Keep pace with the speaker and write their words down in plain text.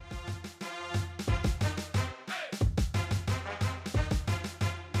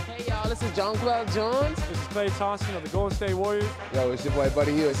this is Jonquel Jones. This is Klay Thompson of the Golden State Warriors. Yo, it's your boy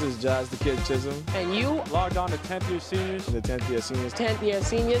Buddy Hield. This is Jazz the Kid Chisholm. And you? Logged on to 10th year seniors. The 10th year seniors. 10th year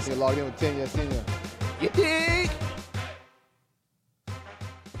seniors. You're logged in with 10 year senior. You dig?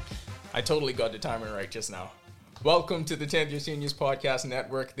 I totally got the timing right just now. Welcome to the 10th Year Seniors Podcast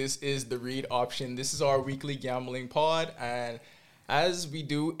Network. This is the Read Option. This is our weekly gambling pod. And as we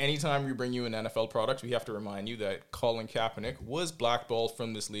do anytime we bring you an NFL product, we have to remind you that Colin Kaepernick was blackballed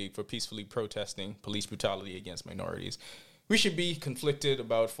from this league for peacefully protesting police brutality against minorities. We should be conflicted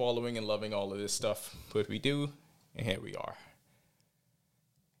about following and loving all of this stuff, but we do, and here we are.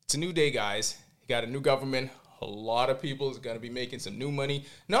 It's a new day, guys. You got a new government. A lot of people is going to be making some new money.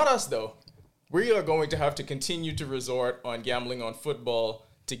 Not us, though. We are going to have to continue to resort on gambling on football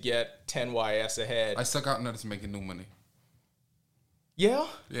to get 10YS ahead. I still got notice making new money. Yeah?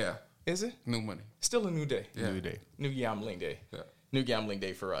 Yeah. Is it? New money. Still a new day. Yeah. New day. New gambling day. Yeah. New gambling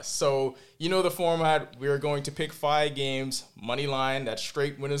day for us. So, you know the format. We're going to pick 5 games, money line, that's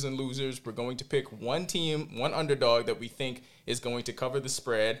straight winners and losers. We're going to pick one team, one underdog that we think is going to cover the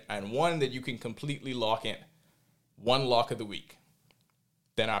spread, and one that you can completely lock in. One lock of the week.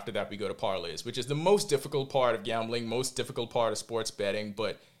 Then after that, we go to parlays, which is the most difficult part of gambling, most difficult part of sports betting,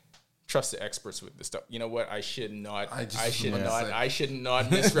 but trust the experts with this stuff. You know what? I should not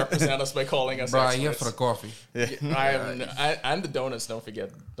misrepresent us by calling us Bro, experts. I'm here for the coffee. And the donuts. Don't forget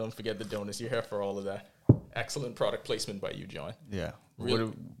the donuts. You're here for all of that. Excellent product placement by you, John. Yeah.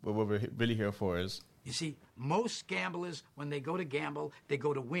 Really? What we're really here for is... You see, most gamblers, when they go to gamble, they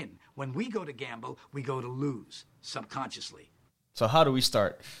go to win. When we go to gamble, we go to lose, subconsciously. So how do we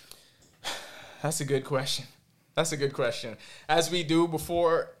start? That's a good question. As we do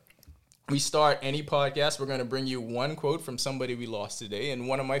before we start any podcast, we're going to bring you one quote from somebody we lost today. And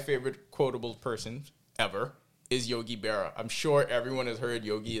one of my favorite quotable persons ever is Yogi Berra. I'm sure everyone has heard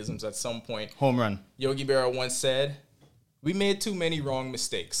Yogi-isms at some point. Home run. Yogi Berra once said, "We made too many wrong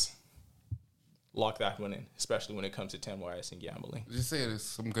mistakes." Lock that one in, especially when it comes to 10YS and gambling. Just say there's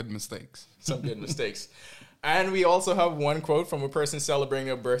some good mistakes. Some good mistakes. And we also have one quote from a person celebrating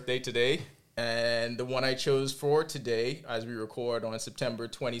a birthday today. And the one I chose for today, as we record on September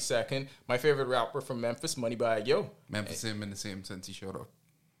 22nd, my favorite rapper from Memphis, Moneybagg Yo. Memphis him in the same sense he showed up.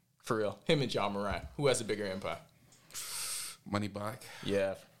 For real. Him and John Moran. Who has a bigger impact? Moneybagg.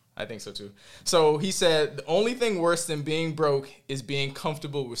 Yeah, I think so too. So he said, the only thing worse than being broke is being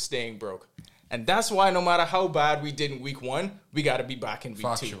comfortable with staying broke. And that's why no matter how bad we did in week 1, we got to be back in week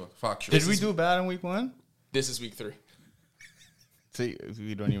 2. Factual. Did we do bad in week 1? This is week 3. See,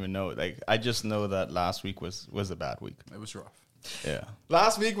 we don't even know. Like, I just know that last week was a bad week. It was rough. Yeah.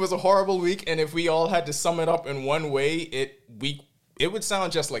 Last week was a horrible week, and if we all had to sum it up in one way, it would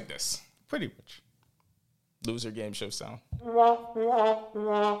sound just like this. Pretty much. Loser game show sound.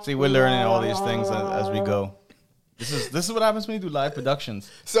 See, we're learning all these things as we go. This is what happens when you do live productions.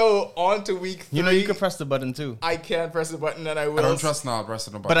 So, on to week 3. You know, you can press the button too. I can press the button, and I will. I don't trust now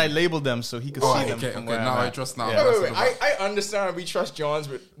pressing the button. But I labeled them so he could see them from where now I'm I at. trust now. Yeah. Wait. I understand we trust Johns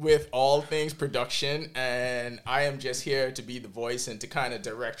with all things production, and I am just here to be the voice and to kind of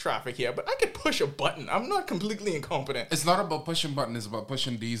direct traffic here. But I can push a button. I'm not completely incompetent. It's not about pushing buttons. It's about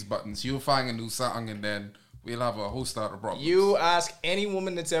pushing these buttons. You'll find a new song, and then we'll have a whole start of problems. You ask any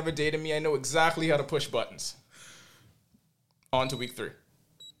woman that's ever dated me, I know exactly how to push buttons. On to week 3.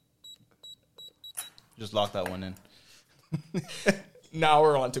 Just lock that one in. Now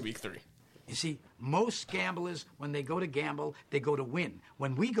we're on to week 3. You see, most gamblers, when they go to gamble, they go to win.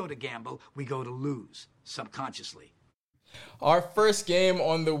 When we go to gamble, we go to lose, subconsciously. Our first game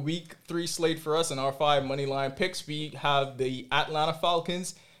on the week 3 slate for us and our 5 money line picks, we have the Atlanta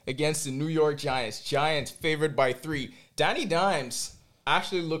Falcons against the New York Giants. Giants favored by 3. Danny Dimes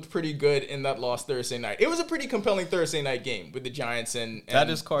actually looked pretty good in that loss Thursday night. It was a pretty compelling Thursday night game with the Giants and That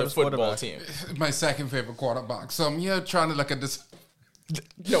is the Carter's football quarterback. team. My second favorite quarterback. So I'm here trying to look at this.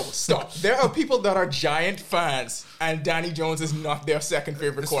 No, stop. There are people that are Giant fans, and Danny Jones is not their second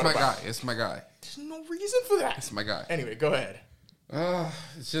favorite quarterback. It's my guy. There's no reason for that. It's my guy. Anyway, go ahead.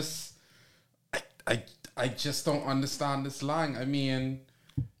 It's just, I just don't understand this line. I mean,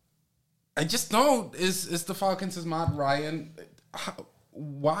 I just don't. Is the Falcons is Matt Ryan?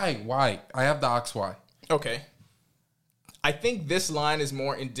 Why? I have to ask why. Okay. I think this line is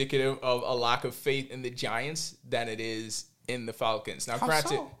more indicative of a lack of faith in the Giants than it is in the Falcons. Now,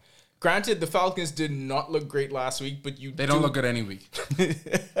 granted, the Falcons did not look great last week, but they don't look good any week.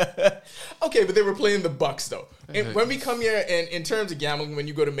 Okay, but they were playing the Bucs though. And when we come here, and in terms of gambling, when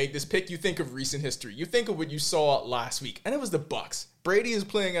you go to make this pick, you think of recent history. You think of what you saw last week, and it was the Bucs. Brady is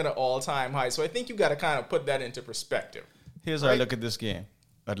playing at an all-time high, so I think you got to kind of put that into perspective. Here's how I look at this game.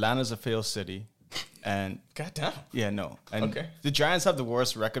 Atlanta's a failed city. And Goddamn. yeah, no. And Okay. the Giants have the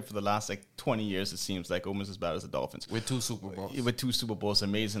worst record for the last 20 years, it seems like, almost as bad as the Dolphins. With 2 Super Bowls. With 2 Super Bowls,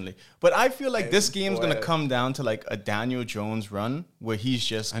 amazingly. But I feel like this game's going to come down to a Daniel Jones run where he's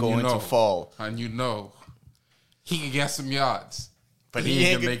just going to fall. And he can get some yards. But he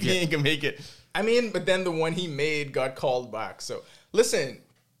ain't gonna make it. I mean, but then the one he made got called back. So, listen,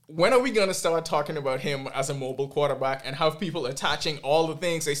 when are we going to start talking about him as a mobile quarterback and have people attaching all the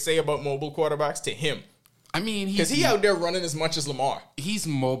things they say about mobile quarterbacks to him? I mean, Because he out there running as much as Lamar. he's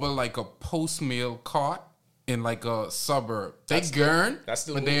mobile like a post-meal cart in like a suburb. They gurn, that's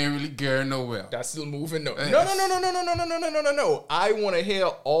the but they ain't really gurn nowhere. That's still moving. No. Yes. No. I want to hear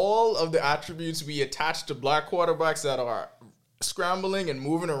all of the attributes we attach to black quarterbacks that are scrambling and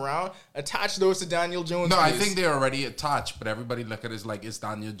moving around. Attach those to Daniel Jones. No, I please. think they're already attached, but everybody look at it as like, it's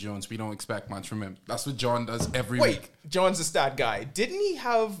Daniel Jones. We don't expect much from him. That's what John does every Wait, week. John's a stat guy. Didn't he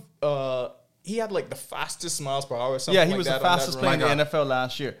have? He had the fastest miles per hour or something. Yeah, he like was that the on that fastest run. player in My the God. NFL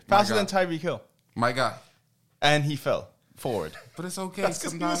last year. Faster than God. Tyreek Hill. My guy. And he fell forward. But it's okay.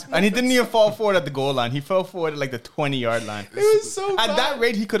 Sometimes And he didn't even fall forward at the goal line. He fell forward at the 20-yard line. It was so At bad. that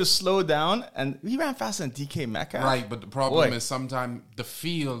rate, he could have slowed down, and he ran faster than DK Metcalf. Right, but the problem Boy. is sometimes the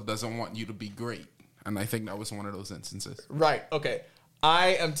field doesn't want you to be great. And I think that was one of those instances. Right. Okay. I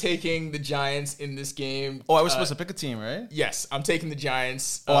am taking the Giants in this game. Oh, I was supposed to pick a team, right? Yes, I'm taking the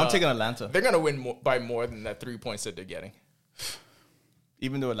Giants. Oh, I'm taking Atlanta. They're going to win by more than that 3 points that they're getting.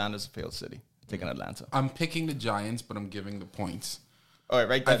 Even though Atlanta's a failed city. I'm taking Atlanta. I'm picking the Giants, but I'm giving the points. All right,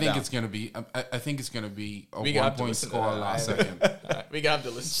 write that I think down. it's gonna be. I think it's gonna be a We got to 1-point listen to score that. last second. We got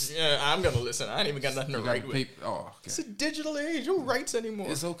to listen. Yeah, I'm going to listen. I ain't even got nothing to You write gotta with. pay- oh, It's okay. a digital age. Who writes anymore?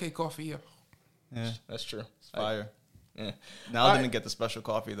 It's okay, coffee. Yeah. Yeah, That's true. it's fire. Yeah. Now All I right. didn't get the special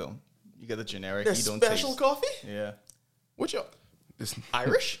coffee, though. You get the generic. The you don't special taste. coffee? Yeah. What you This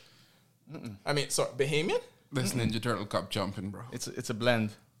Irish? I mean, sorry, Bahamian? this Ninja Turtle cup jumping, bro. It's a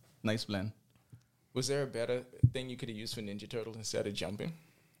blend. Nice blend. Was there a better thing you could have used for Ninja Turtles instead of jumping?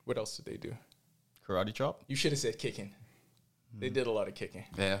 What else did they do? Karate chop. You should have said kicking. They did a lot of kicking.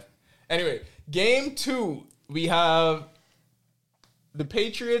 Yeah. Anyway, game 2, we have the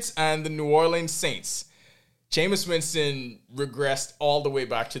Patriots and the New Orleans Saints. Jameis Winston regressed all the way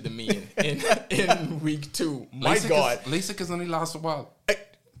back to the mean in week 2. My God. LASIK has only lasted a while.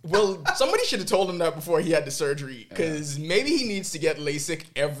 Well, somebody should have told him that before he had the surgery, because maybe he needs to get LASIK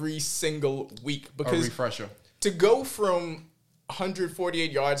every single week. A Because refresher. to go from 148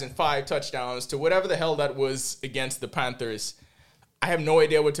 yards and 5 touchdowns to whatever the hell that was against the Panthers, I have no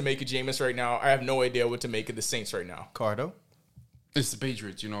idea what to make of Jameis right now. I have no idea what to make of the Saints right now. Cardo. It's the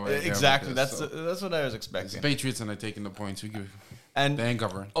Patriots, you know. right there Exactly. with That's this, so. that's what I was It's expecting. the Patriots, and they're taking the points. We give. And They ain't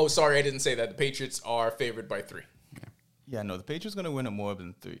covering. Oh, sorry, I didn't say that. The Patriots are favored by 3. yeah, no, the Patriots gonna win it more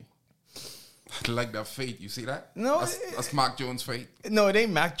than 3. I like that fate. You see that? No, that's Mark Jones' fate. No, it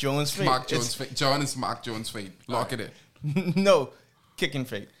ain't Mac Jones' fate. Mark Jones' fate. John is Mark Jones' fate. Lock it in. No, kicking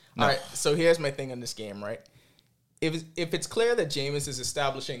fate. No. All right, so here's my thing on this game, right? If it's clear that Jameis is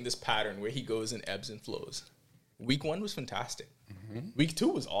establishing this pattern where he goes in ebbs and flows, week 1 was fantastic. Week 2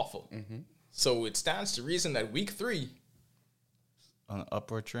 was awful. So it stands to reason that week 3, On an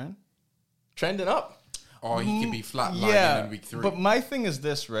upward trend. trending up. Or he could be flat lining Yeah, in week 3. but my thing is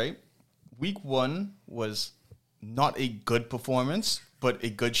this, right? Week 1 was not a good performance, but a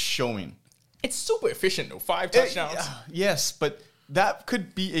good showing. It's super efficient, though. 5 touchdowns. Yes, but that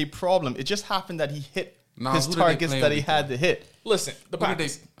could be a problem. It just happened that he hit Now, his who did they targets play that he week had one? to hit. Listen, the Who did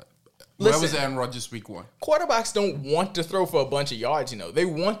Packers. Where was Listen. Aaron Rodgers week 1? Quarterbacks don't want to throw for a bunch of yards, you know. They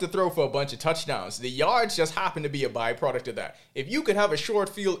want to throw for a bunch of touchdowns. The yards just happen to be a byproduct of that. If you could have a short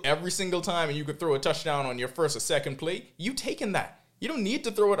field every single time and you could throw a touchdown on your first or second play, you taking that. You don't need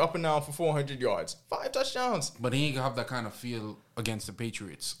to throw it up and down for 400 yards. 5 touchdowns. But he ain't gonna have that kind of feel against the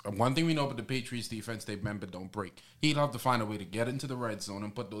Patriots. One thing we know about the Patriots defense, they bend but don't break. He'd have to find a way to get into the red zone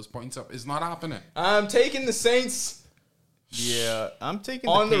and put those points up. It's not happening. I'm taking the Saints. Yeah, I'm taking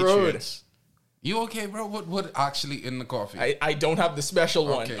On the the road. Patriots. You okay, bro? What actually in the coffee? I don't have the special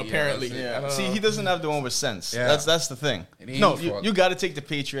one, Okay, yeah, apparently. that's it. I don't See, know. he doesn't have the one with sense. Yeah. That's the thing. It ain't No, his fault. you got to take the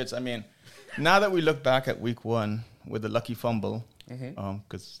Patriots. I mean, now that we look back at week 1 with the lucky fumble,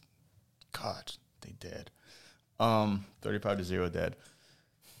 because God, they dead. 35-0 dead.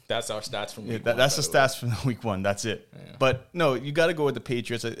 That's our stats from Yeah, week that, one, that's by the way. stats from week 1. That's it. But no, you got to go with the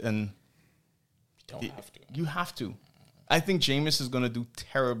Patriots, and Don't have to. you have to. I think Jameis is going to do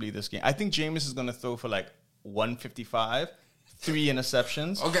terribly this game. I think Jameis is going to throw for like 155, 3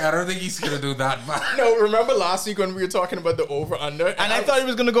 interceptions. Okay, I don't think he's gonna do that. But No, remember last week when we were talking about the over-under? And I thought he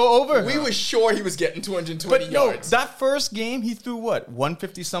was going to go over. We were sure he was getting 220 But no, yards. that first game, he threw what?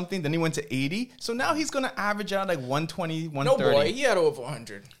 150 something, then he went to 80. So now he's going to average out like 120, No, 130. boy, he had over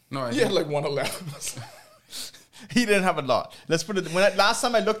 100. No, I he had think- like 111. He didn't have a lot. Let's put it. Last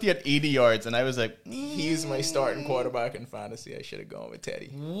time I looked, he had 80 yards, and I was like, He's my starting quarterback in fantasy. I should have gone with Teddy.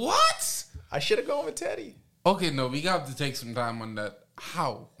 what? I should have gone with Teddy. Okay, no, we got to take some time on that.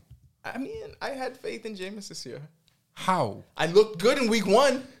 How? I mean, I had faith in Jameis this year. How? I looked good in week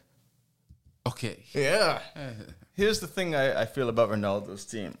 1. Okay. Yeah. here's the thing I feel about Ronaldo's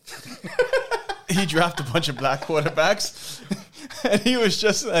team. He drafted a bunch of black quarterbacks, and he was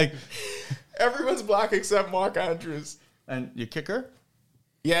just like, Everyone's black except Mark Andrews. and your kicker?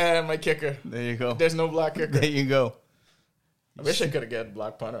 Yeah, my kicker. There you go. There's no black kicker. There you go. I wish I could have gotten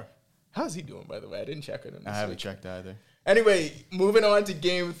black punter. How's he doing, by the way? I didn't check it. I haven't checked either. Anyway, moving on to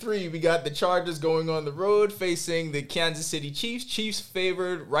game 3, we got the Chargers going on the road facing the Kansas City Chiefs. Chiefs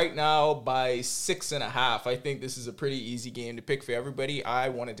favored right now by 6.5. I think this is a pretty easy game to pick for everybody. I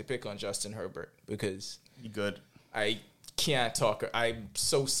wanted to pick on Justin Herbert because You good? I can't talk. I'm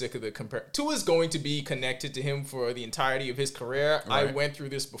so sick of the compare. Tua is going to be connected to him for the entirety of his career. I Right. went through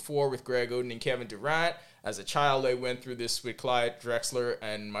this before with Greg Oden and Kevin Durant. As a child, I went through this with Clyde Drexler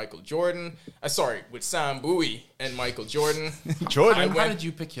and Michael Jordan. With Sam Bowie and Michael Jordan. Jordan. How did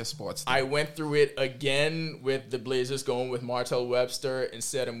you pick your sports? I went through it again with the Blazers going with Martell Webster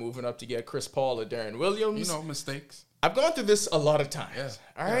instead of moving up to get Chris Paul or Darren Williams. You know, mistakes. I've gone through this a lot of times.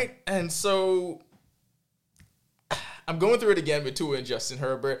 Yeah. All right. And so I'm going through it again with Tua and Justin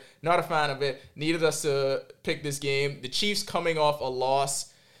Herbert. Not a fan of it. Needed us to pick this game. The Chiefs coming off a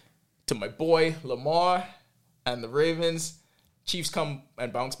loss to my boy Lamar and the Ravens. Chiefs come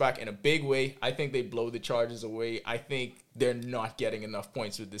and bounce back in a big way. I think they blow the Chargers away. I think they're not getting enough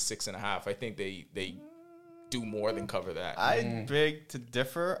points with this 6.5. I think they do more than cover that. I beg to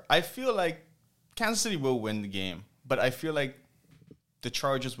differ. I feel like Kansas City will win the game, but I feel like the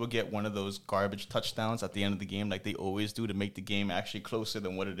Chargers will get one of those garbage touchdowns at the end of the game like they always do to make the game actually closer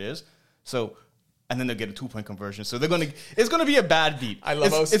than what it is. So, and then they'll get a 2-point conversion. So it's going to be a bad beat. I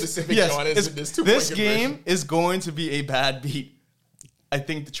love how specific Sean is with this 2-point This conversion. game is going to be a bad beat. I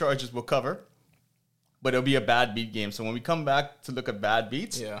think the Chargers will cover, but it'll be a bad beat game. So when we come back to look at bad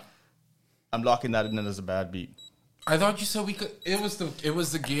beats, Yeah. I'm locking that in as a bad beat. I thought you said we could. It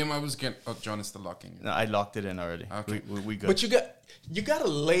was the game I was getting. Oh, John is still locking it. No, I locked it in already. Okay. We good. But you got to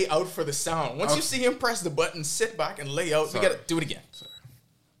lay out for the sound. Once you see him press the button, sit back and lay out. Sorry. We got to do it again.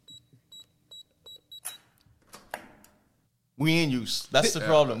 We ain't used. That's the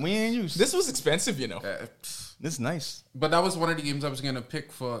problem. We ain't used. This was expensive, you know. This is nice. But that was one of the games I was gonna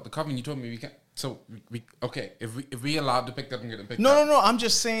pick for the cover. And you told me we can't. So we okay. If we allowed to pick that, I'm gonna pick. No, that. no, no. I'm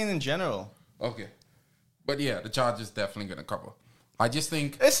just saying in general. Okay. But yeah, the Chargers definitely gonna cover. I just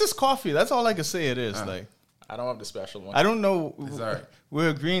think It's just coffee. That's all I can say it is. Like, I don't have the special one. I don't know. It's all right. We're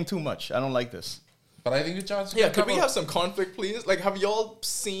agreeing too much. I don't like this. But I think the Chargers. Yeah, gonna could we cover. have some conflict, please? Like, have y'all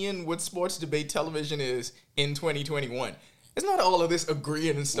seen what sports debate television is in 2021? It's not all of this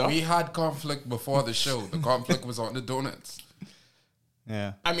agreeing and stuff. We had conflict before the show. The conflict was on the donuts.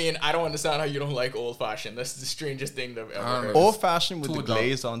 Yeah. I mean, I don't understand how you don't like old fashioned. That's the strangest thing I've ever heard. Old fashioned with Too the adult.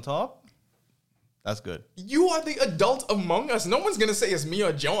 glaze on top. That's good. You are the adult among us. No one's gonna say it's me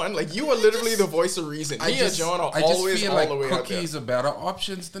or John. Like, you are literally the voice of reason. Me or John are I just always feel all like the way out there. cookies are better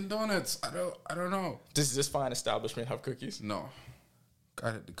options than donuts. I don't know. Does this fine establishment have cookies? No.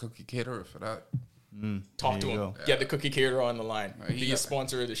 Got the cookie caterer for that. Talk to There you him. go. Get the cookie caterer on the line. he Be a got-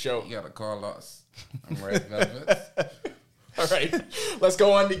 sponsor of the show. You gotta call us. I'm Red Velvet. All right, let's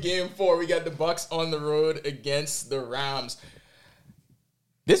go on to game 4. We got the Bucks on the road against the Rams.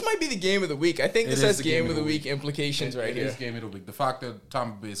 This might be the game of the week. I think this is has the game of the week implications right It here. is game of the week. The fact that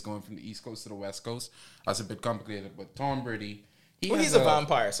Tampa Bay is going from the East Coast to the West Coast, that's a bit complicated. But Tom Brady, Well, he's a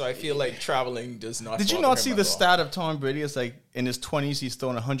vampire, so I feel like traveling does not. Did you bother not him see at the all. stat of Tom Brady? It's like in his 20s, he's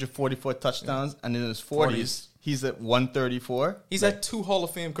thrown 144 touchdowns, and in his 40s, he's at 134. He's had 2 Hall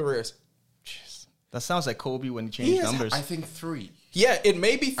of Fame careers. That sounds like Kobe when he He changed is- numbers. I think 3. Yeah, it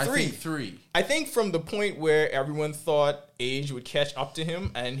may be 3. I think 3. I think from the point where everyone thought age would catch up to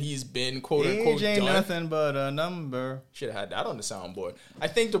him, and he's been quote unquote Age ain't done. nothing but a number. Should have had that on the soundboard. I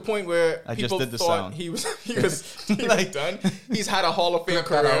think the point where I just people did the thought sound. he was done. He's had a Hall of Fame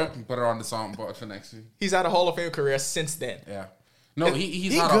Cut that career. out and put it on the soundboard for next week. He's had a Hall of Fame career since then. Yeah. No,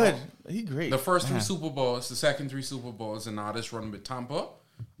 he's He had good. He great. The first 3 Man. Super Bowls, the second 3 Super Bowls, and now this run with Tampa.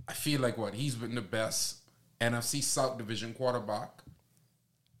 I feel like he's been the best NFC South Division quarterback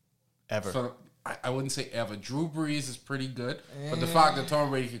Ever. for I wouldn't say ever. Drew Brees is pretty good, but the fact that Tom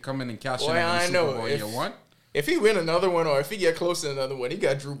Brady could come in and cash in Boy, on the I Super know. Bowl year one. If he win another one or if he get close to another one, he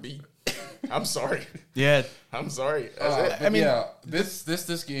got Drew beat. I'm sorry. Yeah, I'm sorry. I mean,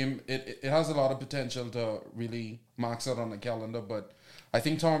 this game it has a lot of potential to really max out on the calendar, but I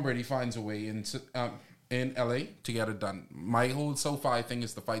think Tom Brady finds a way in LA to get it done. My whole so far thing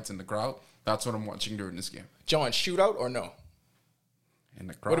is the fights in the crowd. That's what I'm watching during this game. John, shootout or no? In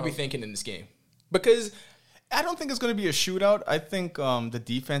the crowd. What are we thinking in this game? Because I don't think it's going to be a shootout. I think the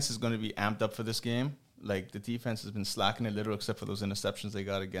defense is going to be amped up for this game. Like, the defense has been slacking a little, except for those interceptions they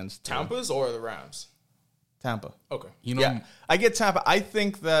got against Tampa's or the Rams? Tampa. Okay. You know, Yeah, I get Tampa. I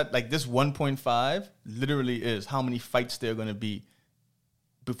think that like this 1.5 literally is how many fights there are going to be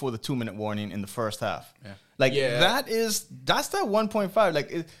before the 2-minute warning in the first half. Yeah. Like Yeah. that's that 1.5.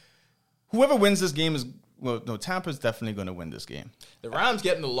 Like whoever wins this game is Tampa's definitely going to win this game. The Rams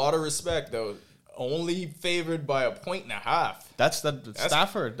getting a lot of respect, though. Only favored by 1.5. That's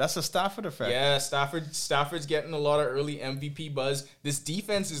Stafford. That's a Stafford effect. Yeah, Stafford's getting a lot of early MVP buzz. This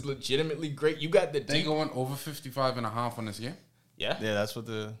defense is legitimately great. You got the they deep. going over 55.5 on this game. Yeah. Yeah, that's what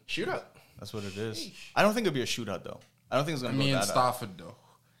it is. I don't think it'll be a shootout though. I don't think it's going to go Me and that up. Stafford though.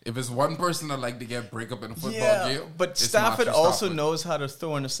 If it's one person that like to get breakup in a football game, but it's Stafford Matthew also Stafford. knows how to throw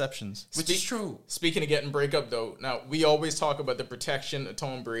interceptions. Which is true. Speaking of getting breakup, though, now we always talk about the protection of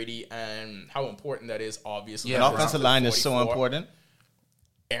Tom Brady and how important that is, obviously. Yeah, An Draft offensive line is so 44. important.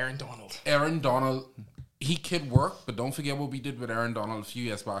 Aaron Donald. Aaron Donald, he could work, but don't forget what we did with Aaron Donald a few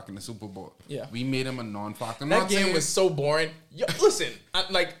years back in the Super Bowl. Yeah. We made him a non-factor. That game was so boring. Listen,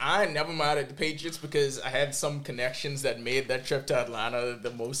 I never mad at the Patriots because I had some connections that made that trip to Atlanta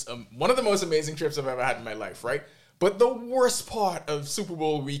one of the most amazing trips I've ever had in my life, right? But the worst part of Super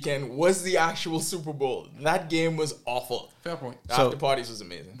Bowl weekend was the actual Super Bowl. That game was awful. Fair point. The So- after parties was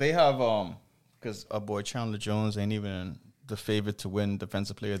amazing. They have because our boy Chandler Jones ain't even the favorite to win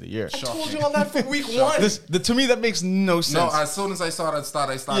Defensive Player of the Year. I told you all that for week one. To me, that makes no sense. No, as soon as I saw that start,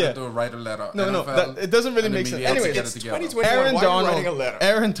 I started Yeah. to write a letter. No, NFL, it doesn't really and make then sense. maybe I'll Anyways, get it it's together. 2020. Why are you writing a letter?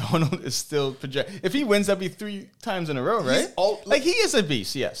 Aaron Donald is still projected. If he wins, that'd be 3 times in a row, right? Like he is a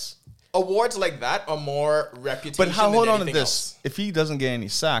beast, yes. Awards like that are more reputation But than hold on to anything this: else. if he doesn't get any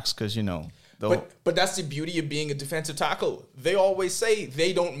sacks, because But that's the beauty of being a defensive tackle. They always say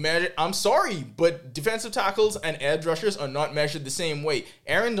they don't measure. I'm sorry, but defensive tackles and edge rushers are not measured the same way.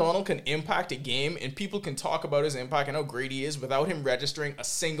 Aaron Donald can impact a game, and people can talk about his impact and how great he is without him registering a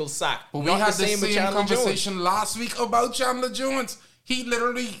single sack. But we Not had the same with same Chandler Jones. conversation last week about Chandler Jones. He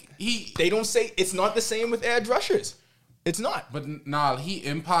literally, They don't say it's not the same with edge rushers. It's not. But nah, he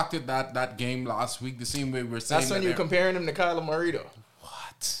impacted that game last week the same way we're saying. That's when you're comparing him to Kyler Murray, though.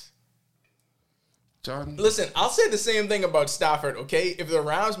 John. Listen, I'll say the same thing about Stafford, okay? If the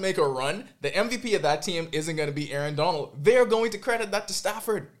Rams make a run, the MVP of that team isn't going to be Aaron Donald. They're going to credit that to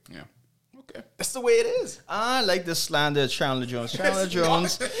Stafford. Yeah. Okay. That's the way it is. I like the slander of Chandler Jones. Chandler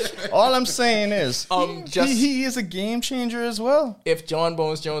Jones. All I'm saying is, he is a game changer as well. If John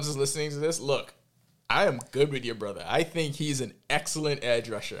Bones Jones is listening to this, look, I am good with your brother. I think he's an excellent edge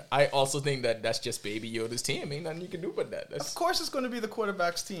rusher. I also think that that's just Baby Yoda's team. Ain't nothing you can do but that. That's Of course, it's going to be the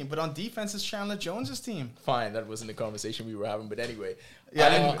quarterback's team, but on defense, it's Chandler Jones' team. fine. That wasn't the conversation we were having, but anyway. Yeah,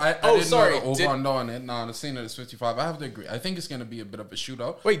 I didn't sorry. know the over under on it. No, the scene is 55. I have to agree. I think it's going to be a bit of a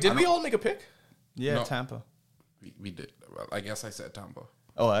shootout. Wait, did I we don't- all make a pick? Yeah, No. Tampa. We did. Well, I guess I said Tampa.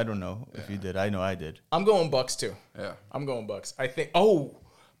 Oh, I don't know if you did. I know I did. I'm going Bucks too. Yeah. I'm going Bucks. I think.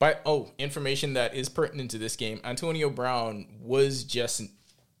 Information that is pertinent to this game. Antonio Brown was just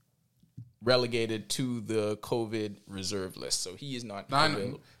relegated to the COVID reserve list, so he is not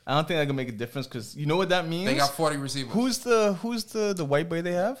available. I don't think I can make a difference because you know what that means. They got 40 receivers. Who's the white boy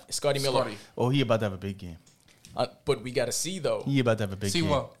they have? Scotty Miller. Scotty. Oh, he about to have a big game. But we got to see though. He about to have a big See game.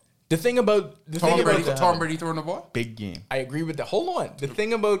 what? The thing about Tom Brady throwing the ball? Big game. I agree with that. Hold on. The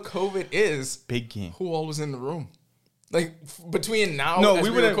thing about COVID is Big game. who all was in the room. Like between now, No, as we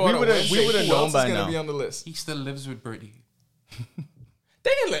would've- record we on would've- Wednesday, we would've who known else is by gonna now. be on the list. He still lives with Brady. They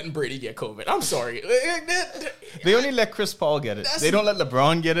ain't letting Brady get COVID. I'm sorry. They only let Chris Paul get it. That's- They don't let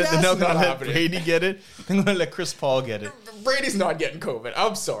LeBron get it. They're that's not gonna not let happening. Brady get it. They're gonna let Chris Paul get it. Brady's not getting COVID.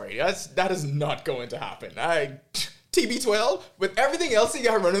 I'm sorry. That is not going to happen. TB12 with everything else he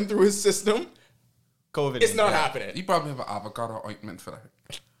got running through his system, COVID. it's ain't not there. happening. You probably have an avocado ointment for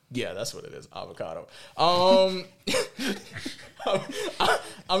that. Yeah, that's what it is. Avocado.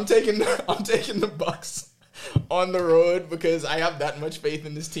 I'm taking the Bucks on the road because I have that much faith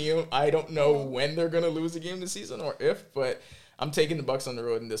in this team. I don't know when they're gonna lose a game this season or if, but I'm taking the Bucks on the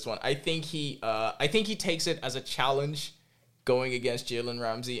road in this one. I think he takes it as a challenge going against Jalen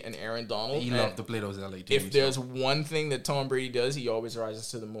Ramsey and Aaron Donald. He And loved to play those LA teams. if there's one thing that Tom Brady does, he always rises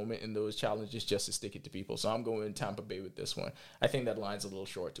to the moment in those challenges just to stick it to people. So I'm going Tampa Bay with this one. I think that line's a little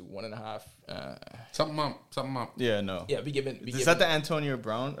short to 1.5. Something up. Yeah, no. Yeah, Is that the Antonio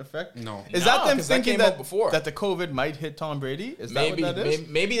Brown effect? No. Is No, that them 'cause that thinking came that up before. that the COVID might hit Tom Brady? Is maybe, that what that is?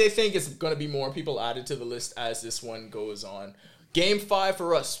 maybe they think it's going to be more people added to the list as this one goes on. Game 5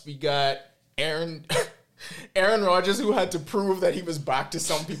 for us, we got Aaron Rodgers, who had to prove that he was back to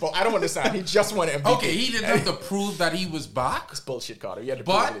some people. I don't understand. He just won MVP. Okay, he didn't have to prove that he was back. It's bullshit, Carter. He had to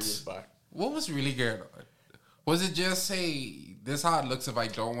prove that he But was back. what was really good? Was it just, hey, this is how it looks if I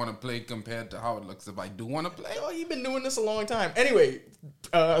don't want to play compared to how it looks if I do want to play? Oh, you've been doing this a long time. Anyway,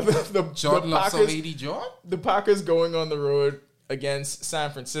 the Jordan loves Packers, some 80 Jordan? the Packers going on the road against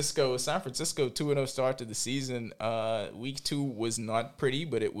San Francisco. San Francisco 2-0 start to the season. Week 2 was not pretty,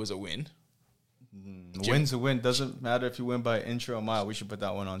 but it was a win. Win's a win. Doesn't matter if you win by an inch or a mile. We should put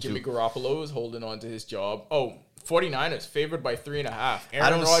that one on Jimmy too. Garoppolo is holding on to his job. Oh, 49ers favored by 3.5. I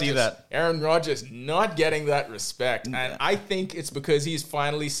don't see that. Aaron Rodgers not getting that respect. And I think it's because he's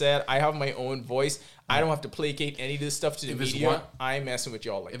finally said, I have my own voice. I don't have to placate any of this stuff to the If it's media. one- I ain't messing with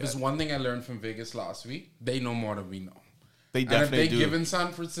y'all like If that. it's one thing I learned from Vegas last week, they know more than we know. They And if definitely they do. given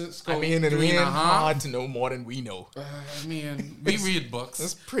San Francisco I mean, it 3.5, ain't hard to know more than we know. I mean, we read books.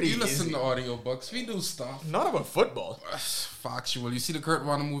 it's pretty We listen easy. to audio books. We do stuff. Not about football. Factual. You see the Kurt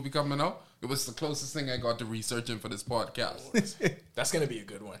Warner movie coming out? It was the closest thing I got to researching for this podcast. That's going to be a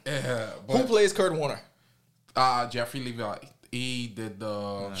good one. Yeah, Who but plays Kurt Warner? Jeffrey Levi. He did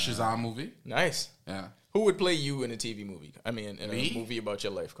the Shazam movie. Nice. Yeah. Who would play you in a TV movie? I mean, in Me? a movie about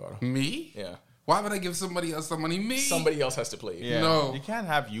your life, Carter. Me? Yeah. Why would I give somebody else some money? Me? Somebody else has to play you. Yeah. No. You can't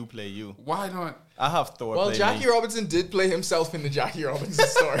have you play you. Why not? I have Thor Well, play Jackie me. Robinson did play himself in the Jackie Robinson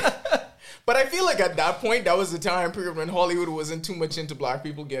story. But I feel like at that point, that was the time period when Hollywood wasn't too much into black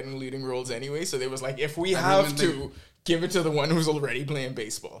people getting leading roles anyway. So they was like, if we have when to, give it to the one who's already playing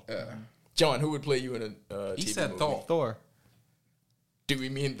baseball. Yeah. John, who would play you in a TV He said movie? Thor. Do we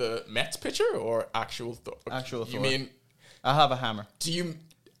mean the Mets pitcher or actual Thor? Actual You Thor. mean, I have a hammer. do you...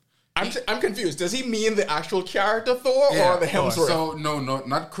 I'm confused. Does he mean the actual character Thor or the Hemsworth? So, no,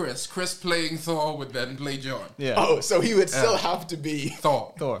 not Chris. Chris playing Thor would then play John. Yeah. Oh, so he would still have to be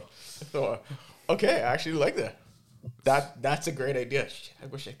Thor. Thor. Okay, I actually like that. That's a great idea. Shit, I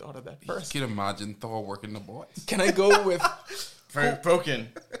wish I thought of that first. Can you imagine Thor working the boys? Can I go with Very broken.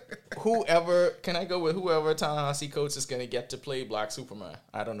 whoever Ta-Nehisi Coates is going to get to play Black Superman?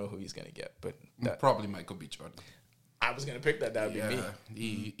 I don't know who he's going to get, but Probably Michael B. Jordan. I was going to pick that. That would be me.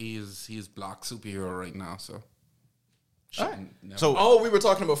 He is black superhero right now. So. Never- So Oh, we were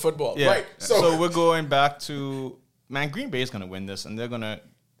talking about football, yeah. right? So we're going back to Green Bay is gonna win this, and they're gonna.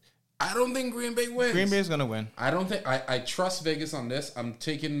 I don't think Green Bay wins. Green Bay is gonna win. I don't think I trust Vegas on this. I'm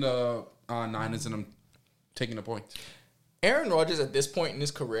taking the Niners and I'm taking the points. Aaron Rodgers at this point in his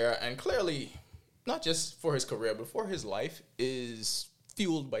career, and clearly not just for his career, but for his life, is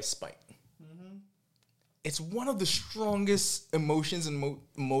fueled by spite. It's one of the strongest emotions and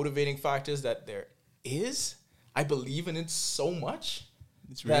motivating factors that there is. I believe in it so much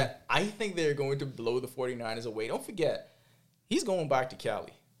that I think they're going to blow the 49ers away. Don't forget, he's going back to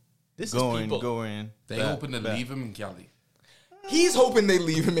Cali. This is people. Going. They hoping to leave him in Cali. He's hoping they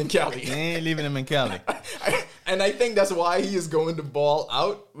leave him in Cali. They ain't leaving him in Cali. And I think that's why he is going to ball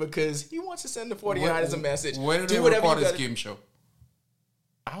out, because he wants to send the 49ers a message. Where do they whatever record you his gotta- game show?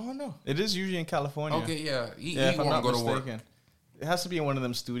 I don't know. It is usually in California. Okay, yeah. He Yeah, if I'm won't not go to work. mistaken. It has to be in one of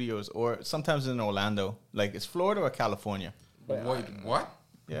them studios, or sometimes in Orlando. Like, it's Florida or California? Wait, what?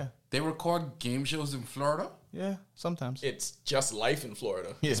 Yeah. They record game shows in Florida? Yeah, sometimes. It's just life in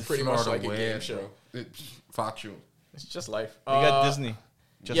Florida. Yeah, It's pretty Florida much like a game weird, show. bro. It's factual. It's just life. We got Disney,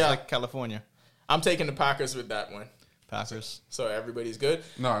 just yeah. like California. I'm taking the Packers with that one. Packers. So everybody's good.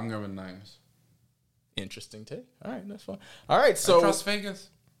 No, I'm going with Niners. Interesting take. All right, that's fine. All right, I so trust Vegas.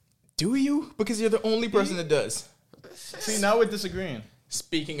 do you? Because you're the only person that does. See, now we're disagreeing.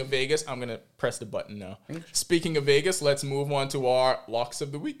 Speaking of Vegas, I'm going to press the button now. Speaking of Vegas, let's move on to our locks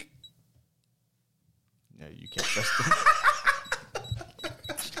of the week. Yeah, you can't trust them.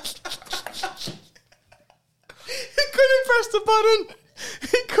 He couldn't press the button.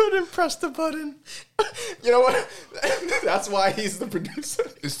 He couldn't press the button. You know what? That's why he's the producer.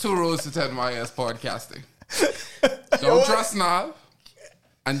 It's 2 roads to 10 YS podcasting. Don't trust Nav.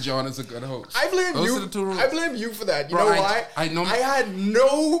 And John is a good host. I blame Those you. are the 2 rules. I blame you for that. You Bro, know I- why? I know- I had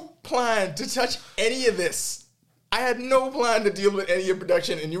no plan to touch any of this. I had no plan to deal with any of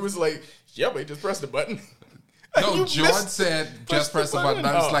production, and you was like, "Yeah, but just press the button." No, George said just press the button.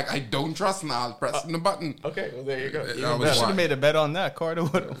 I was Oh. like, I don't trust Niall pressing the button. Okay, well, there you go. That Even was better. Should have made a bet on that, Carter.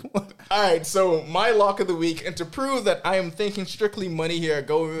 What? All right, so my lock of the week, and to prove that I am thinking strictly money here,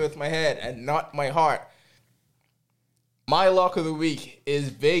 going with my head and not my heart, my lock of the week is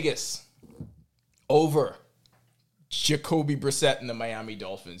Vegas over Jacoby Brissett and the Miami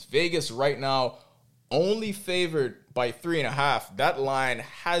Dolphins. Vegas right now only favored by 3.5. That line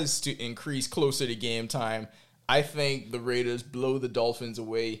has to increase closer to game time. I think the Raiders blow the Dolphins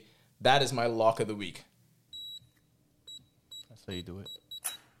away. That is my lock of the week. That's how you do it.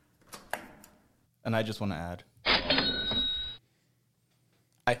 And I just want to add.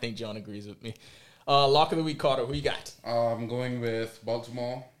 I think John agrees with me. Lock of the week, Carter. Who you got? I'm going with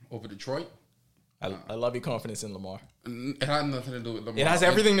Baltimore over Detroit. I love your confidence in Lamar. It had nothing to do with Lamar. It has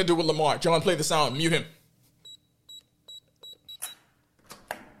everything to do with Lamar. John, play the sound. Mute him.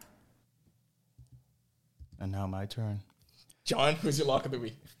 And now my turn. John, who's your lock of the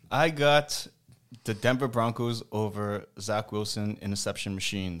week? I got the Denver Broncos over Zach Wilson interception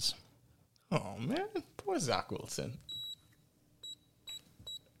machines. Oh, man. Poor Zach Wilson.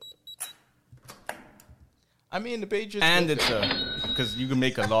 I mean, the Patriots... And it's because you can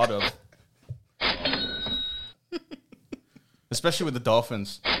make a lot of, especially with the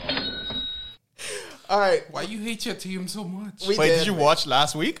Dolphins. All right. Why you hate your team so much? We Wait, did you watch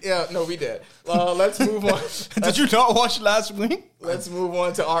last week? Yeah, no, we did. Let's move on. Did you not watch last week? Let's move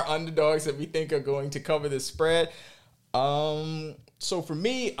on to our underdogs that we think are going to cover this spread. So for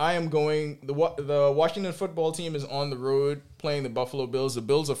me, I am going... The Washington football team is on the road playing the Buffalo Bills. The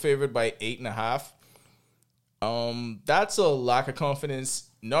Bills are favored by 8.5. That's a lack of confidence,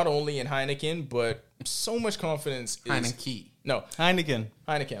 not only in Heineken, but so much confidence is... Heineke. No, Heineken.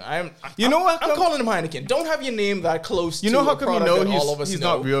 Heineken. You know what? I'm calling him Heineken. Don't have your name that close You to know how a come you product know that all of us he's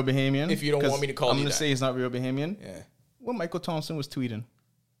know. not real Bahamian? If you don't 'Cause want me to call I'm you gonna that. say he's not real Bahamian. Yeah. What Michael Thompson was tweeting.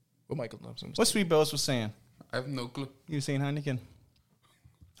 What Michael Thompson was What Sweet Bells was saying. I have no clue. You were saying Heineken.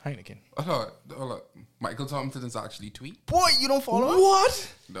 Heineken. Hold on. Michael Thompson is actually tweet. Boy, you don't follow him?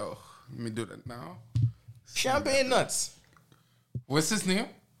 What? No. Let me do that now. Champagne nuts. What's his name?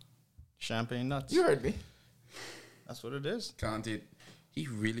 Champagne nuts. You heard me. That's what it is. Can't it? He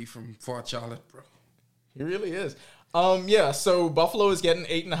really from Fort Charlotte, bro. He really is. Yeah, so Buffalo is getting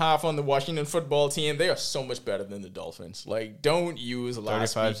 8.5 on the Washington football team. They are so much better than the Dolphins. Like, don't use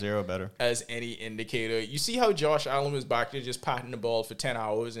last week 35-0 better. as any indicator. You see how Josh Allen was back there just patting the ball for 10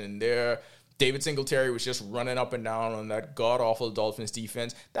 hours, and David Singletary was just running up and down on that god-awful Dolphins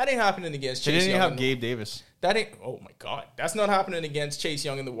defense. That ain't happening against They Chase didn't Young. have and- Gabe Davis. That ain't, oh my God. That's not happening against Chase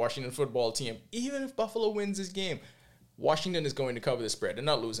Young and the Washington football team. Even if Buffalo wins this game, Washington is going to cover the spread. They're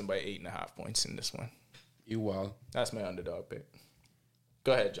not losing by 8.5 points in this one. You well. That's my underdog pick.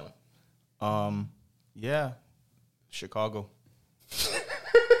 Go ahead, John. Yeah, Chicago.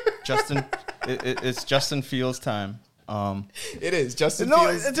 Justin, it's Justin Fields' time. It is. Justin No,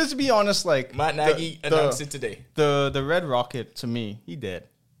 Fields. just to be honest, like Matt Nagy announced it today. The Red Rocket to me, he dead.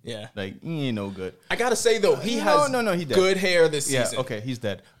 Yeah. Like he ain't no good. I got to say, though, he No, has no, he did. good hair this Yeah, season. okay, he's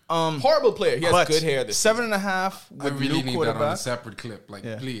dead. Horrible player. He has But good hair this season. 7.5 I with really new need that on a quarterback. separate clip. Like,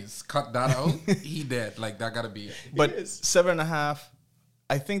 Yeah. please cut that out. He dead. Like, that gotta be it. But is. 7.5,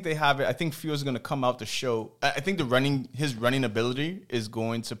 I think they have it. I think Fields is going to come out to show. I think his running ability is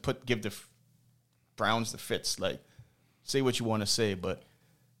going to give the Browns the fits. Like, say what you want to say, but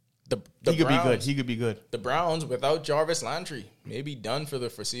The he could be good. Browns- He could be good. The Browns, without Jarvis Landry, may be done for the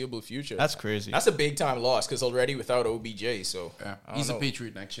foreseeable future. That's crazy. That's a big time loss because already without OBJ. So Yeah. I don't He's know. a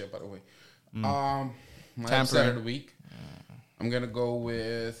Patriot next year, by the way. My Tampering. upset of the week. I'm gonna go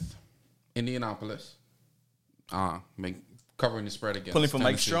with Indianapolis. Covering the spread against Pulling for Mike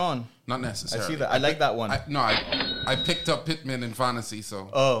Tennessee. Strong. Not necessarily. I see that. I like that one. I picked up Pittman in fantasy, so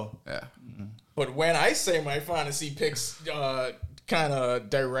Oh, yeah. But when I say my fantasy picks kind of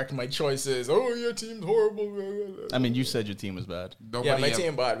direct my choices, oh, your team's horrible. I mean, you said your team was bad. Yeah, my Nobody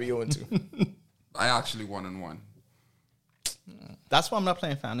team bad. We 0-2. I actually 1-1. That's why I'm not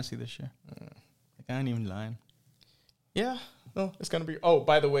playing fantasy this year. I ain't even lying. Yeah, no, it's gonna be. Oh,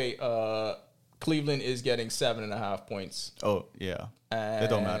 by the way, Cleveland is getting 7.5 points. Oh yeah, it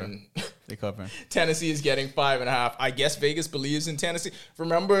don't matter. They covering. Tennessee is getting 5.5. I guess Vegas believes in Tennessee.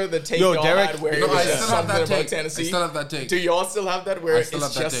 Remember the take Yo, y'all Derek- had where No, it was I just still have something that about take. Tennessee? I still have that take. Do y'all still have that where I it's still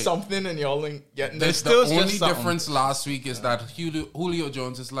have that just take. something and y'all ain't getting The it? still only just something. difference last week is that Julio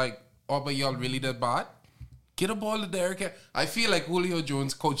Jones is like, oh, but y'all really that bad? Get a ball to Derrick Henry. I feel like Julio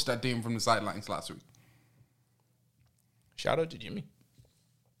Jones coached that team from the sidelines last week. Shout out to Jimmy.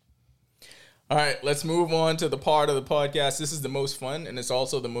 All right, let's move on to the part of the podcast. This is the most fun, and it's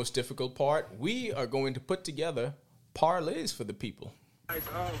also the most difficult part. We are going to put together parlays for the people. Guys,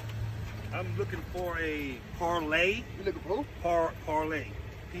 I'm looking for a parlay. You looking for? Parlay.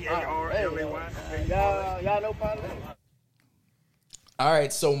 P-A-R-L-A-Y. Y'all know parlay? All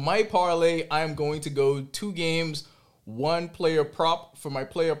right, so my parlay, I'm going to go 2 games, 1 player prop. For my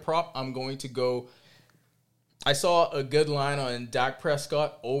player prop, I'm going to go... I saw a good line on Dak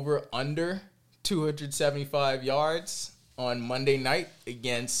Prescott over under 275 yards on Monday night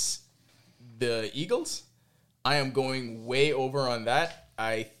against the Eagles. I am going way over on that.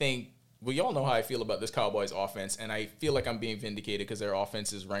 I think, well, y'all know how I feel about this Cowboys offense, and I feel like I'm being vindicated because their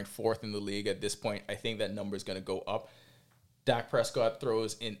offense is ranked 4th in the league at this point. I think that number is going to go up. Dak Prescott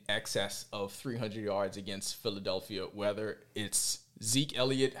throws in excess of 300 yards against Philadelphia, whether it's Zeke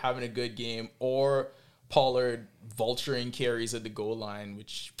Elliott having a good game or Pollard vulturing carries at the goal line,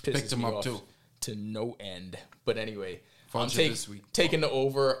 which pisses Picked him me up off too. to no end. But anyway, I'm Vulture this week. taking the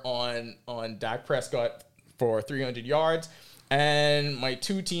over on Dak Prescott for 300 yards. And my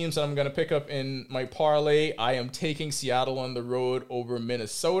 2 teams that I'm going to pick up in my parlay, I am taking Seattle on the road over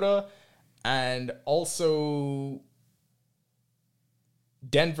Minnesota and also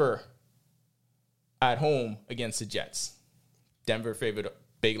Denver at home against the Jets. Denver favored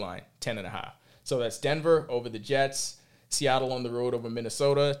big line, 10.5. So that's Denver over the Jets, Seattle on the road over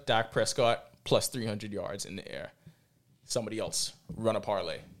Minnesota, Dak Prescott plus 300 yards in the air. Somebody else run a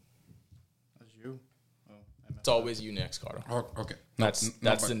parlay. That's you. It's always you next, Carter. Oh, okay. That's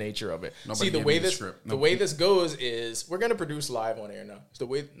the nature of it. nobody See, the gave way me the this script. the way this goes is we're gonna produce live on air now. It's the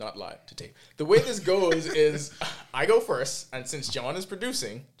way, not live to tape. The way this goes is I go first, and since John is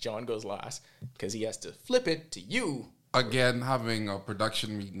producing, John goes last because he has to flip it to you. Again, having a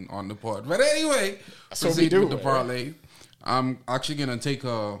production meeting on the pod. But anyway, That's what we proceed do, with the right? parlay. I'm actually going to take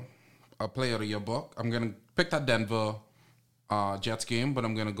a player of your book. I'm going to pick that Denver Jets game, but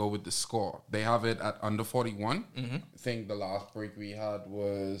I'm going to go with the score. They have it at under 41. Mm-hmm. I think the last break we had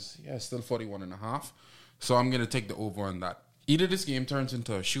was, still 41.5. So I'm going to take the over on that. Either this game turns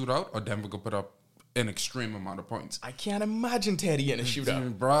into a shootout or Denver could put up an extreme amount of points. I can't imagine Teddy in a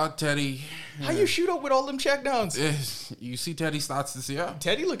shootout. Bruh, Teddy. How you shoot up with all them checkdowns? You see Teddy starts this year.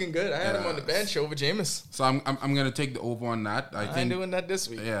 Teddy looking good. I had him on the bench over Jameis. So I'm gonna take the over on that. I I ain't think doing that this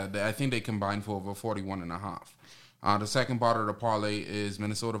week. I think they combined for over 41.5. The second part of the parlay is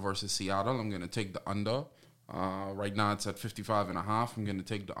Minnesota versus Seattle. I'm gonna take the under. Right now it's at 55.5. I'm gonna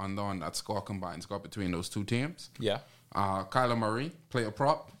take the under on that combined score between those 2 teams. Yeah. Kyler Murray, player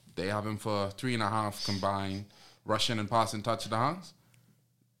prop. They have him for 3.5 combined rushing and passing touchdowns.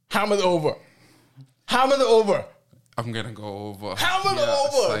 Hammer the over. Hammer the over. I'm gonna go over. Hammer the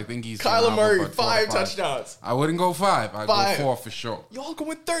over. I think he's gonna Kyler have Murray, about 5 4 to 5. touchdowns. I wouldn't go 5. I'd 5. go 4 for sure. Y'all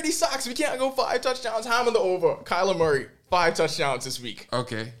going 30 sacks. We can't go 5 touchdowns. Hammer the over. Kyler Murray, 5 touchdowns this week.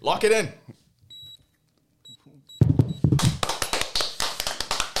 Okay. Lock it in.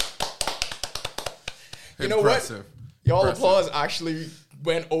 You know Impressive. what? Y'all Impressive. applause actually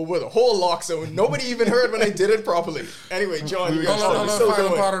went over the whole lock zone. Nobody even heard when I did it properly. Anyway, John, you Hold on, guys still final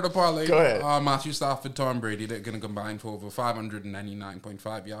going. part of the parlay. Go ahead. Matthew Stafford, Tom Brady, they're going to combine for over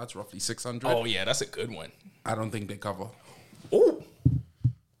 599.5 yards, roughly 600. Oh, yeah, that's a good one. I don't think they cover. Oh,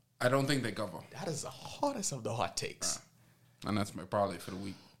 I don't think they cover. that is the hottest of the hot takes. And that's my parlay for the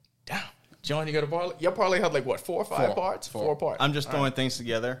week. Damn. John, you got a parlay? Your parlay had like what, 4 or 5 Four. parts? Four. 4 parts. I'm just throwing things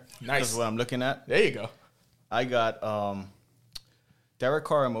together. Nice. That's what I'm looking at. There you go. I got Derek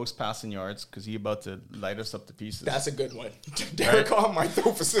Carr most passing yards because he about to light us up to pieces. That's a good one. Derek Carr might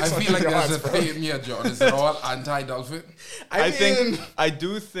throw for I 600 feel like yards, there's a bro. theme here, John. Is it all anti-Dolphin? I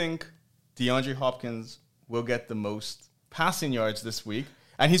do think DeAndre Hopkins will get the most passing yards this week.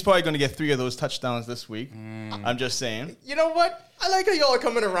 And he's probably going to get 3 of those touchdowns this week. I'm just saying. You know what? I like how y'all are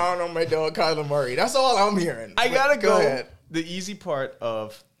coming around on my dog Kyler Murray. That's all I'm hearing. I got to Go go ahead. the easy part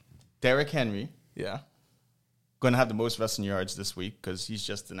of Derrick Henry. Yeah. Going to have the most rushing yards this week because he's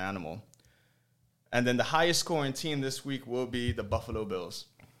just an animal. And then the highest scoring team this week will be the Buffalo Bills.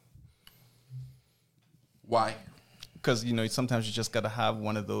 Why? Because, sometimes you just got to have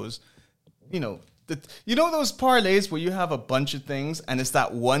one of those, those parlays where you have a bunch of things and it's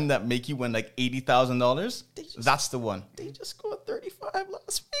that one that make you win like $80,000? That's the one. They just scored 35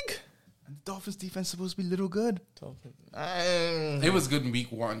 last week. And the Dolphins defense is supposed to be little good. It was good in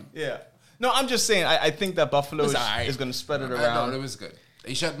week 1. Yeah. No, I'm just saying, I think that Buffalo It's is, all right. is going to spread it I know, around. it was good.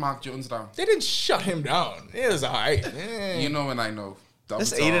 They shut Mark Jones down. They didn't shut him down. It was all right. You know and I know.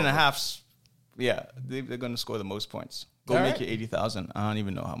 That's 8.5. Yeah, they're going to score the most points. Go All make right. your 80,000. I don't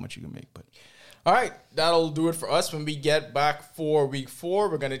even know how much you can make, but All right, that'll do it for us. When we get back for week 4,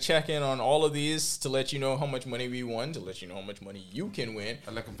 we're going to check in on all of these to let you know how much money we won, to let you know how much money you can win.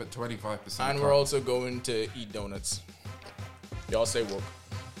 I'm looking for 25%. And we're also going to eat donuts. Y'all stay woke.